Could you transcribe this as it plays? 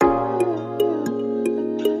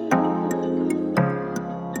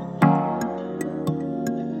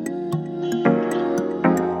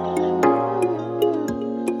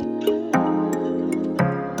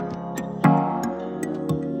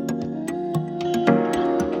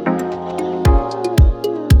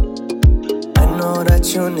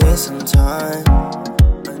that you need some time.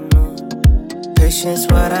 I know patience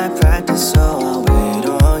what I practice, so I'll wait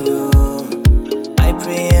on you. I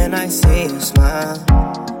pray and I see you smile.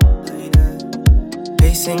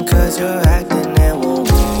 Pacing cause you're acting and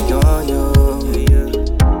won't wait on you.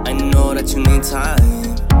 I know that you need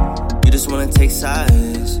time. You just wanna take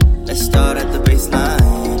sides. Let's start at the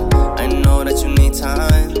baseline. I know that you need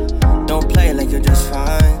time. Don't play like you're just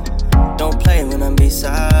fine. Don't play when I'm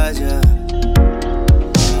beside you.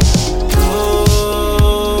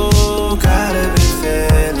 You gotta be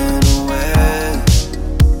feeling away,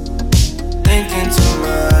 thinking too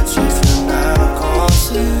much if you're not gon'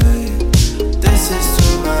 say this is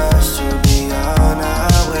too much to be on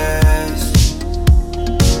our ways.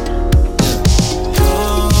 You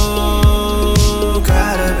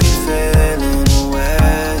gotta be feeling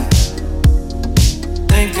away,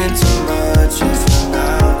 thinking too much if you're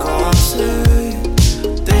not gon' say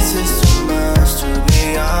this is too much to be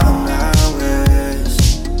on our ways.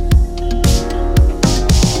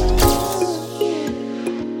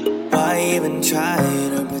 Why even try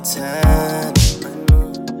to pretend?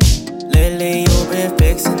 Lately you've been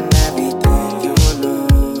fixing everything, you know.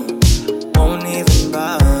 Won't even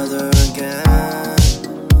bother again.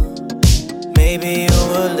 Maybe you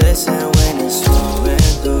will listen when it's flowing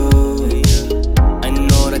through. I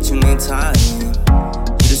know that you need time.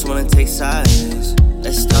 You just wanna take sides.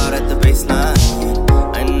 Let's start at the baseline.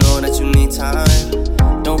 I know that you need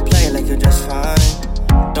time. Don't play like you're just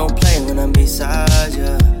fine. Don't play when I'm beside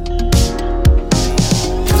you.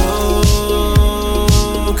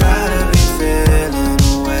 You gotta be feeling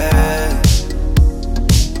away,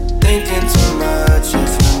 thinking too much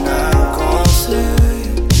if you're not gon' say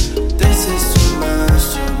this is too much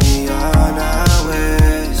to be on our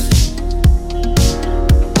ways.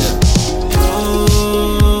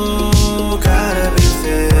 You gotta be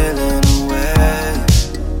feeling away,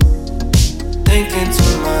 thinking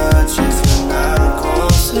too much if you're not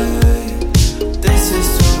gon' say this is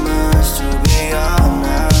too much to be on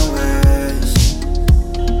our ways.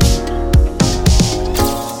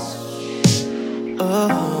 Oh,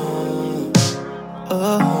 oh,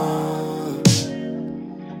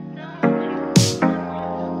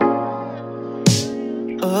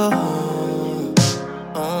 oh,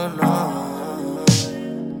 oh no.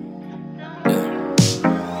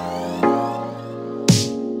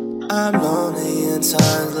 I'm lonely in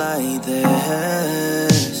times like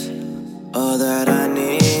this. All that I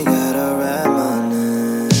need, gotta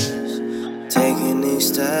reminisce. Taking each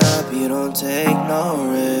step, you don't take no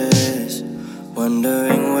risk.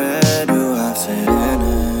 Wondering where do I fit in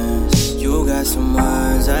this. You got some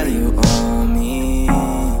words that you owe me.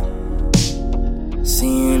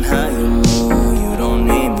 Seeing how you move, you don't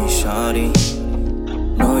need me, shawty.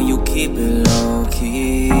 No, you keep it